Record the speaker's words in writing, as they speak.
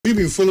you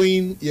been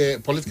following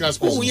political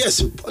space? Oh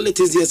yes,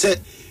 politics. Yes.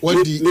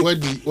 What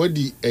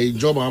the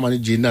job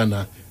Mahama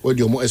Nana? What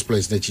the more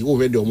exploits nachi?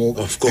 Where the more?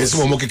 Of course.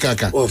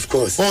 Of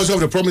course. Also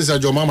the promise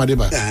that your mama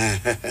deba.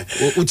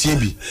 What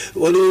TB?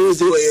 What was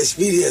the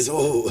experience?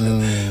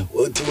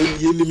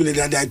 What you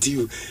eliminate that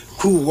you?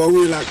 Who? What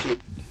will like?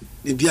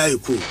 The BI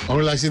cool.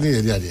 All like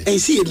sitting there.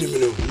 And see it.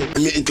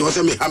 It was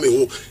a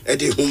Mahama at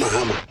the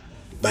Mahama.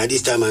 By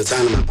this time, I'm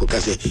saying, I'm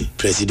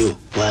President.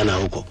 Why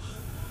now?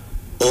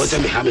 Oh,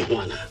 Sammy Hammy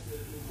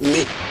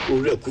me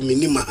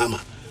Kumini Mahama.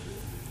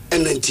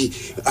 And then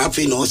I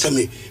feel no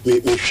Sammy,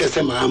 me share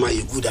Mahama,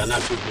 you good and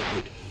not good.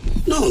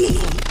 No.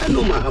 I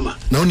know Mahama.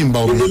 No, nim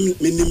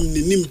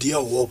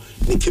dear war,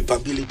 the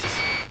capabilities.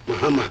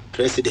 Mahama,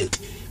 President.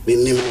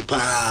 Me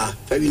pa,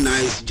 very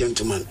nice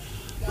gentleman.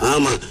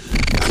 Mahama,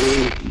 I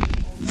mean,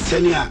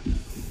 Senior,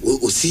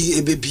 we see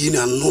a baby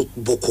and no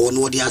boko,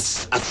 no, the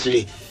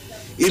asri.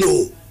 You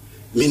know,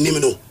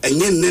 minimum,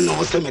 and then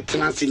also me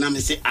trans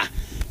in say,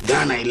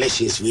 Ghana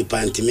elections we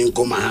panty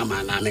minko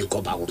Mahama na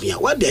minko BAWUMIA.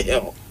 What the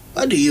hell?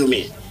 What do you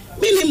mean?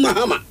 Meaning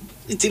Mahama.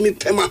 It's me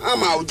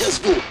Mahama, I'll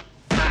just go.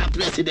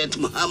 President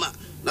Mahama.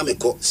 Na me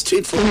call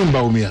straight for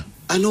BAWUMIA.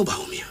 I know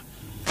BAWUMIA.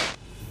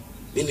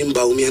 Meaning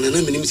BAWUMIA na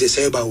meaning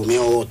say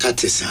BAWUMIA or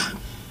Tatisa.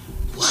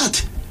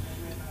 What?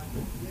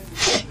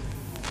 Hey,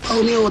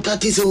 BAWUMIA or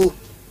Tatisa.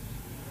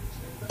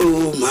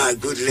 Oh my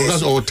goodness.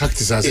 That's all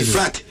tactics. In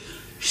fact,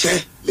 she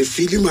me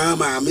feeling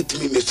Mahama meet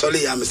me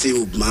sorry I'm say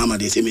Mahama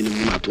they say me no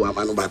to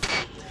amano back.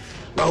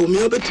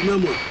 BAWUMIA bet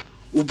mama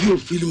obi o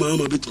feel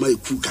Mahama bet my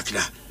cool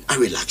kakra. I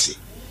relax.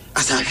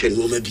 As I shall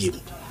no maybe.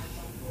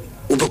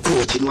 Oboku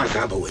what no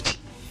asaba what.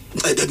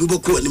 I da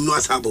oboku anim no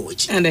asaba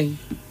what. And then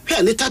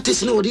hey ne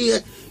tatis no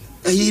dey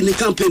ne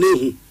campaign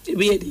ehu.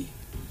 Be dey.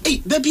 Hey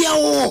baby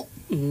awo.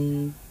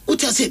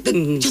 What you say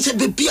just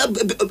baby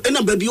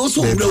na baby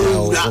also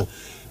wura.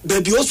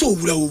 Baby also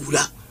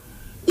wura.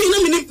 Me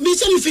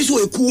say me feel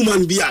so a cool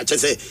man be a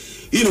say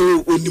you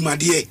know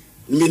onimade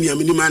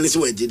me man say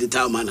we the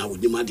town man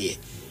onimade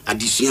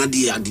adisua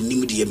de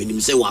adenim de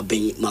me say wa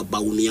ben ma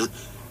BAWUMIA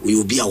we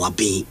obi a wa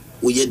ben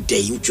we ye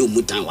dey you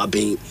mutan wa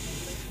ben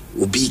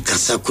obi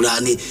kasakura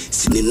ni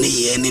sinene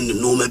ye ne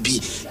no ma bi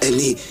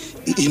any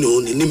you know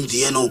nim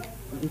de no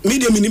me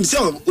say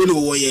you know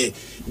we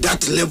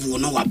that level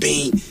no wa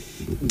ben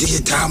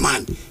digital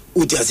man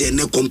who just say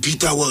na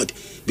computer world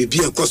bibi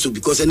e course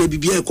because na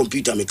bibi e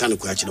computer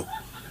mechanical actually.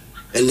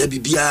 And the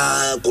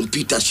Bibia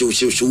computer show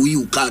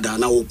you card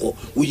and woko,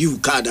 you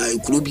card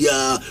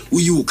Krubia,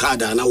 you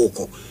card and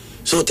woko.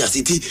 So that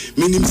city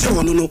meaning say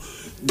no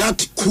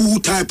that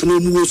cool type no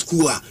more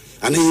school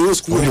and then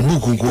school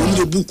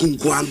the book and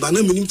but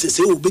no meaning to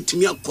say bet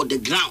me up for the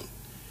ground.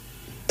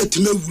 Et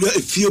me wura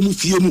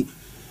fiemu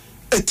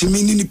et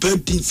meaning the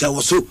paintings I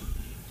was so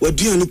what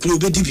do you know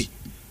dibi.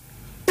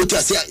 What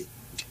I say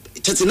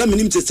just na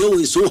meaning to say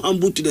we so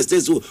humble to the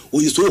stage so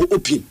we so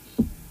open.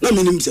 No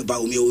meaning say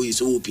BAWUMIA is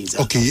so open.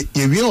 Okay,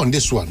 we are on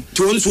this one.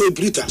 To also a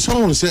Britain.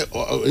 Someone say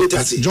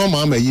John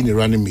Mahama in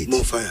running mate.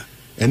 More fire.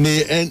 And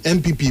the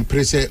NPP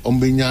press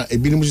Ombenya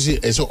ebinim say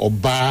eso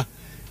oba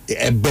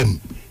ebem.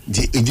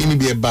 Di edini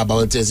bi eba ba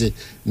wote say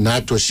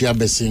na Toshia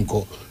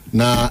Besinko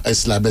na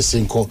Esla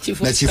Besinko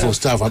na chief of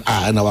staff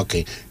na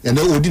wake. And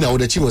the odi na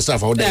the chief of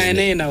staff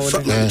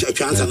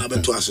chance na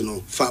beto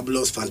aso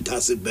fabulous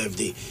fantastic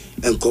birthday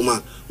and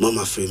Koma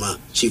Mama Frema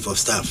chief of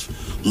staff.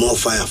 More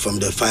fire from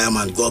the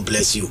fireman. God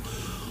bless you.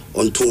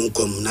 On to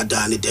come na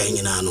dani den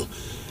nyina no.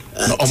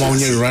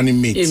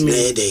 Running mate.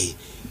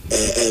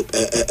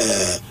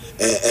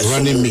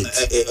 Running mate.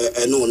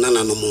 No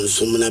nana no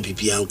monsum na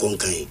pipi an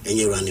konkan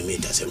enye running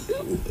mate asem.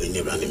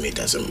 Enye running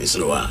mate asem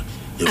SERWAH.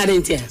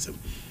 Adentia.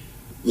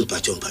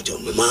 Mpacho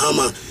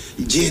Mahama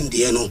Jane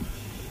de no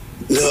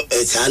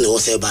esa na o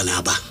se ba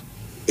na ba.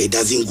 It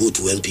doesn't go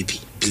to NPP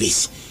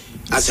please.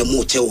 As a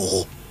mo che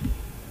wo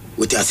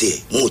what I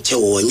say mo che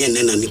wo nye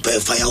na nipa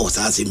fire was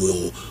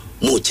asem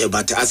mo che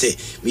but I say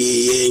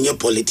we nye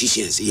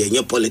politicians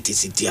nye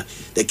politicity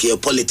the ke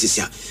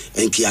politician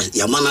and ki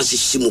ya mana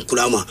hihyi mo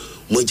kura ma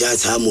mo ja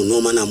sa mo no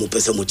ma na mo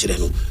pese mo kire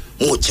no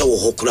mo che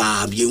wo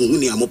kura bi hu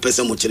ni mo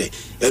pese mo kire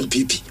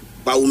NPP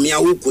BAWUMIA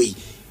Awuku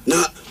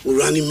na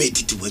running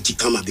mate to what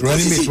kama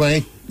because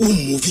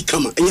movie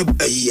kama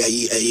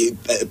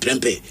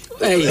prempe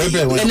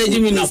energy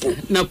minister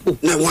NAPO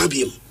na one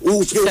biem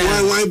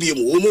one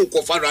biem mo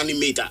ko fa running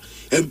mate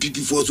NPP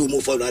for so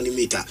mo fa running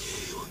mate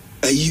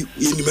you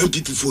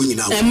NPP for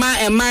nyina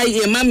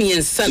ema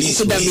miensa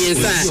kuda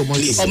miensa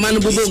o man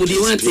bubo mu di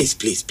want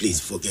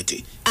please forget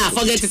it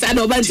forget it I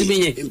don't want to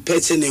be in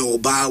person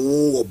oba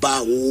wo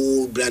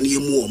brani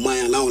mu o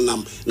man na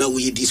onam na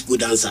we this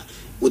good answer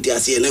what they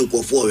say and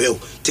go for real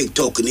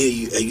TikTok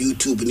ni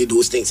YouTube ni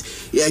those things.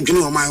 Yeah, you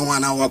know my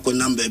one hour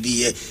number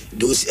be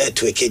those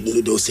to a kid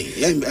those things.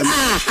 Yeah, I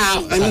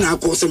mean I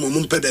call some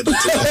mum pebe.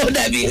 Oh,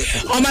 that be.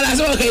 Oh, my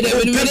last okay.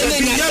 Yeah,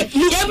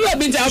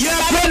 been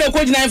to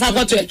coach nine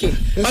for to a kid.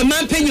 A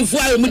man paying you for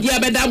Mudia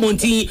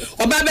Bedamonti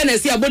or Babana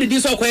see a body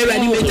this or quite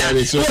ready.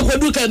 Oh,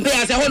 do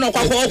compare as a honor or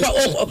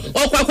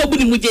Quaco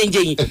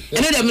Mujanji.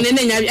 And then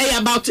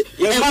about the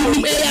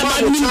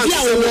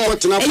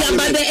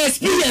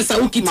experience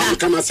and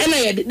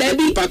there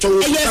be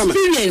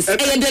experience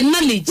and the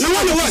knowledge. No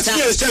one was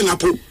here saying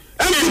NAPO.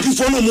 NPP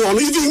for no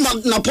more. Even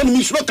NAPO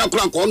me should not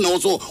crank on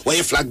also where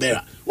you flag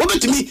bearer.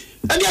 What to me?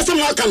 And there's some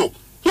Marcano.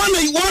 One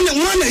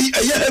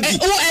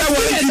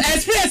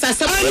experience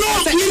as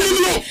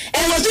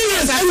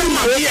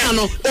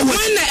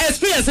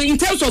experience in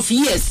terms of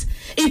years,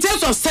 in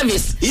terms of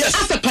service, yes,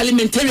 as a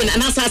parliamentarian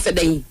and as a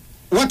day.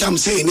 What I'm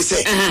saying is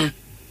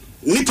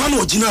nipa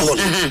no gina ho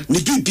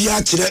ne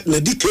bibia kire na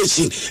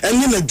education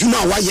and na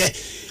djuma waye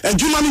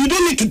adwuma you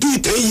don't need to do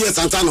it 10 years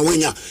and na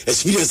wanya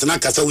experience na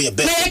kasa we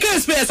be na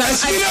experience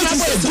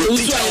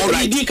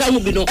I di ka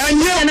mu bi no and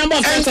number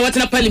of times what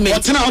na parliament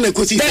what na on the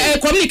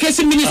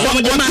communication minister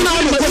of the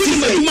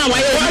adwuma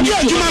waye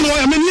adwuma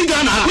no me ni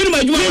Ghana we ma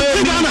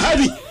adwuma Ghana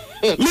heavy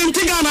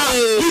Minti Ghana,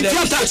 we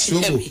touch.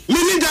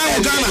 Mini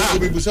down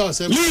Ghana. Me how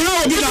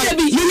be that?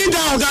 Mini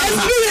down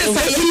Ghana.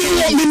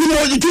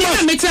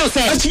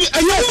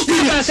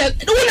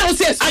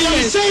 I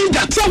am saying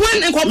that. So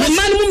when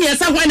man mum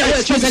yesa when the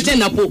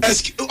president NAPO.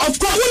 Of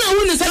course.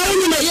 When say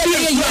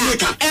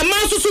a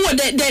man so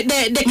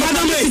the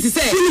capacity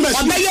say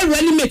obey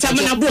running mate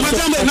na bro.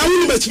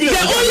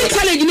 The only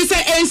challenge is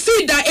say and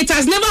see that it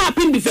has never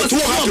happened before.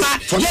 You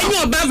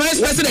oba vice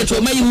president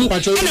Omayimu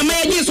and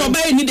Omayi so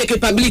obey need the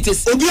capability.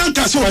 What I'm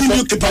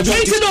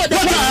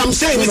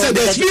saying is that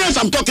the experience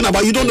I'm talking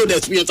about, you don't know the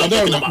experience I'm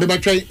talking about. You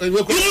don't know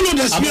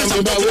the experience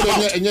I'm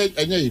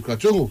talking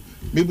about.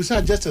 Maybe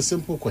just a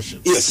simple question.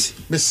 Yes.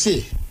 Let's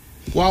say,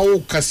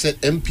 wow,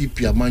 cassette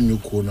MPP Amanyu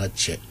Kona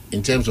check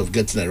in terms of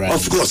getting a right.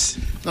 Of course.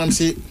 I'm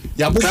saying,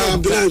 no, at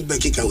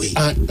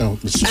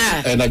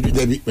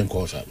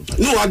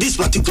this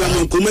particular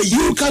moment,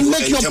 you can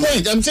make your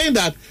point. I'm saying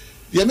that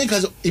the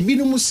Americans,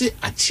 Ibinu say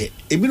a check.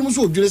 Ibinu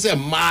say, say,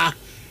 ma.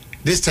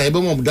 This time,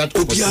 that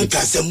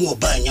Obianka say more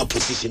buying your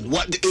position.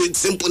 What it's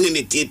simple in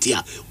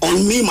Nketia.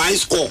 On me, my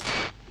score.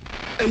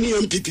 Any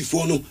MPP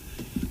for no,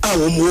 I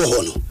will more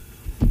honor.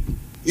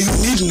 You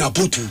need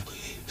NAPO to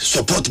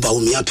support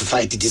BAWUMIA to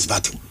fight this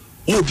battle.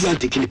 More beyond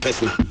taking it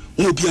personal.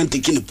 More beyond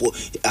taking it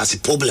as a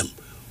problem.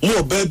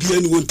 More baby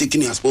anyone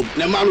taking it as problem.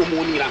 The man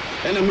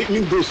and I make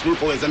me go slow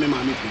for examine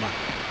my meeting.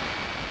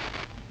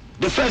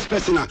 The first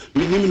person I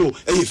know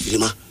a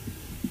firma.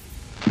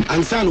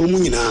 And son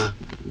Omunina.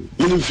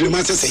 You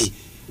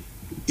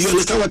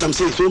understand what I'm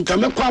saying? So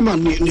come but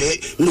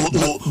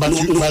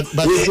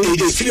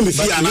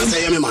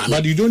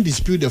you don't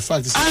dispute the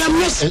fact. I am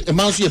not a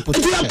mouse here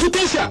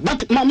potential.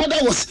 But my mother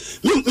was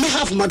me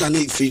have mother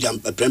need freedom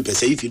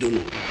say if you don't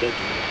know.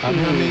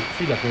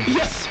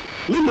 Yes.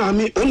 Me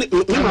mommy only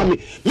me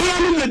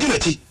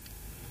dignity.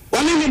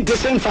 Only the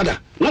same father,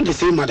 not the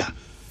same mother.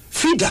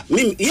 Frida,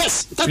 me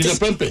yes,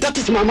 that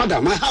is my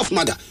mother, my half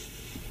mother.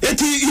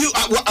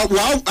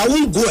 I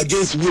won't go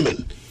against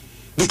women.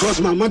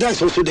 Because my mother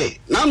is also there.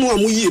 Now no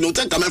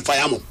take me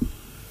fire mo.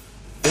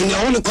 And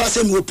I want to cause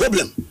him a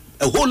problem.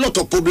 A whole lot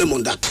of problem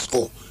on that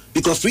score.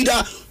 Because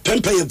Frida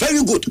Pempe is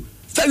very good.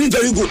 Very,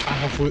 very good.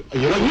 When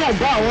you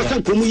are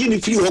also coming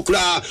free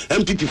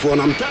MPP for,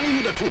 and I'm telling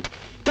you the truth.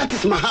 That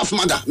is my half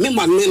mother. Me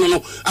man,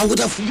 no. I would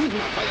have used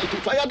my fire to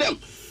fire them.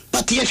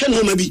 But yes,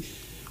 no maybe.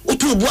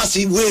 Otu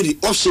boasi weary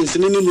options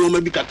and no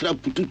maybe katra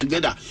put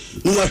together.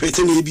 No one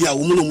person be a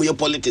woman of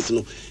politics.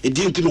 No, it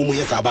didn't know me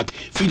yes about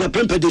Frida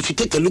Pempe. If you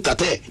take a look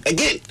at her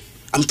again,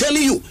 I'm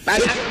telling you.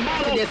 I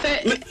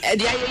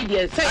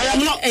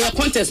am not a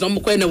contest. No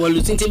more going to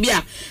lose. I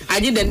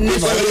did the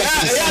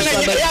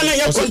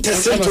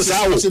contest.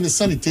 The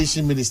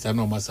sanitation minister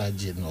no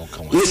massage no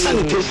come. The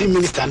sanitation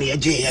minister ni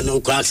Adjei no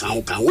class how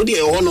can. What do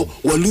you want?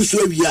 We lose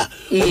where we are.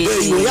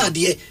 Obey you are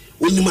there.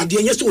 When you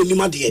madie, yes, when you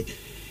madie.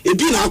 E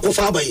bi na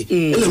akofa abai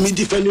e na me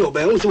defend you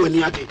obai so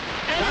wani ade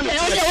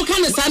o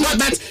kan stand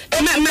but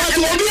me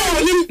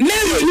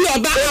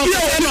oba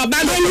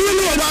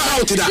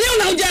out that you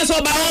know just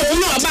oba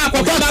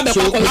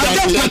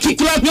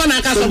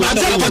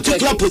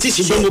particular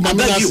position so you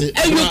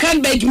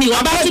can't beg me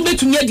about to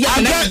betumi dia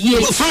na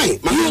ye fine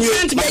you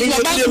can't beg me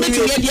about to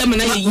betumi dia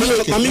na ye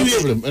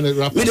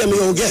me dem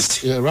your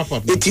guest wrap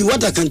up it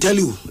what I can tell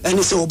you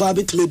and say oba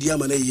betumi dia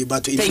na ye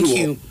but thank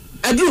you.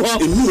 I do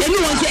hope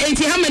anyone say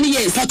 80 how many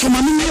years? Let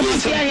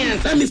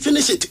me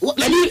finish it. The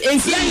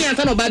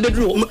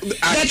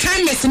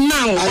time is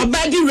now.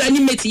 Obadi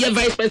running mate your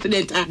vice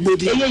president.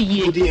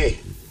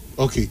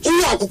 Okay.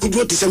 Could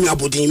go to Sammy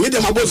Abodin. Made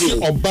them Abodin.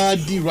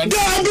 Obadi running.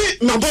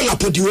 Mabola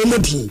put you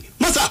Omodin.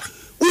 Masa,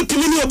 who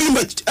ultimi ni obi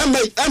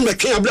emma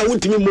kan abla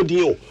ultimi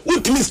modin o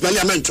ultimi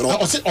parliament ro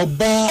o se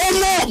oba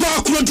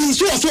akudin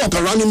so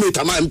running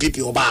mate ma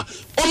NPP oba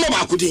omo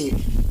ba akudin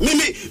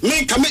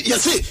me kame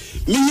yese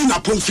me ni na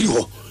pon free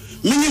ho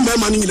me ni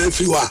mama ni na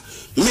free ho a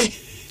me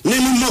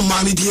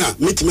mama ni dia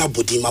metimi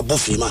abodi ma bo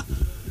free ma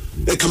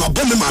e kama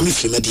bo me ma me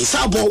free ma di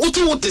sa bo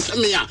wote se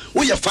me a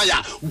wo ye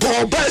fire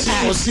bo ba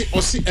o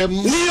si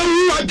ni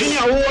wu adin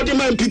a wo de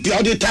ma NPP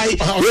o de tai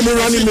we me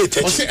running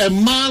mate o se e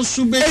man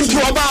su be enti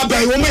oba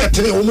ba wo me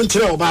tere wo me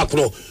tere oba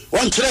akro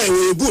won tere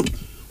we good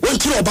won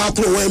tere oba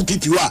akro wo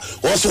NPP wa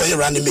also a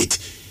running mate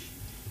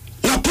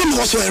na pon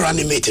also a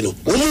running mate no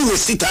wo me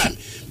waste time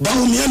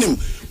BAWUMIA nim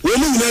wo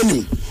me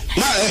nyinanim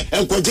ma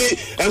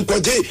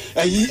enkoje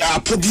ayi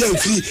apobia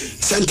mfi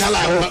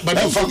central but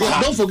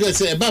don't forget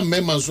say eba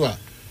memman so a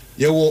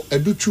ye wo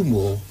edutum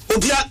ho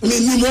obia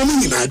minimum mo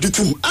nyina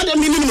edutum ada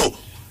minimum no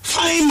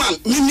fine man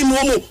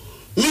minimum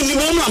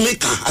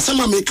America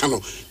asama America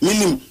no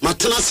minimum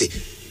matenase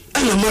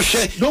ana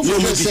mahwe don't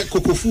forget say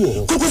kokofu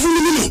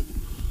minimum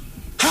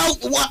how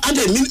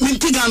ada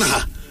minti Ghana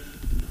ha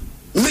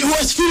me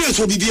experience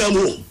will be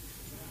mo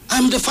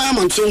I'm the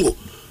fireman Songo.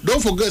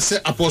 Don't forget say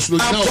Apostle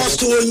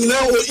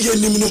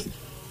Yenimino.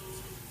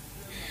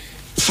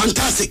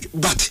 Fantastic,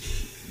 but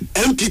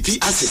MPP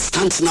as it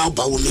stands now,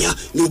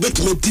 BAWUMIA, no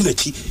better me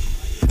dinachi,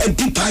 a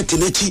deep party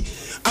nachi,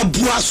 a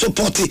boa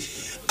support.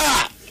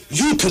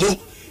 You to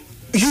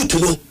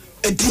know,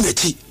 a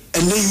dinachi,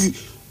 and then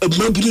a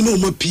mobile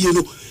no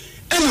piano.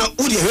 And I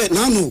would have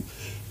now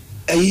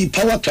a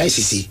power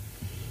crisis.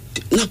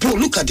 NAPO,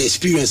 look at the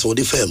experience of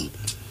the firm.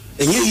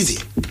 And easy.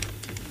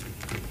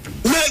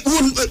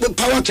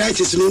 Power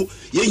crisis no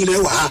ye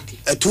nyina wa ha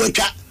to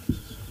atwa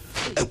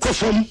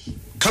ekofom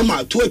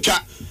kama to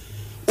atwa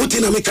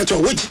utina make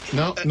atwa which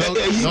now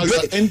you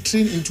are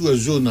entering into a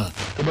zone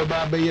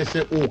obaba be yes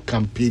say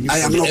campaign. I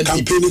am not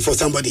campaigning for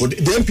somebody. The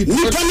NPP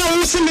ni kana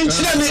wo se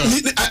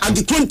menchire at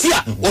the 20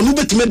 a onu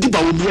betime di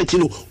BAWUMIA chi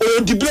no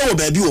o di blow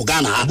ba bi o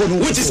Ghana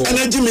which is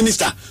energy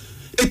minister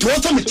it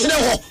was some chire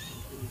ho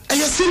a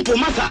simple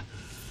matter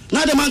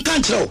na the man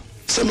can chire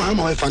say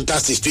Mahama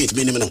fantastic street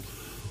minimum.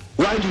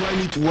 Why do I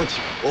need to watch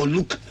or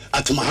look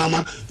at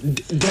Mahama,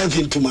 delve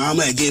into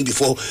Mahama again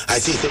before I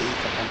say he's a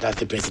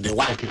fantastic president?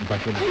 Why? Okay,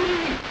 but I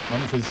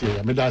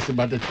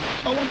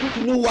want you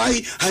to know why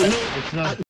I know.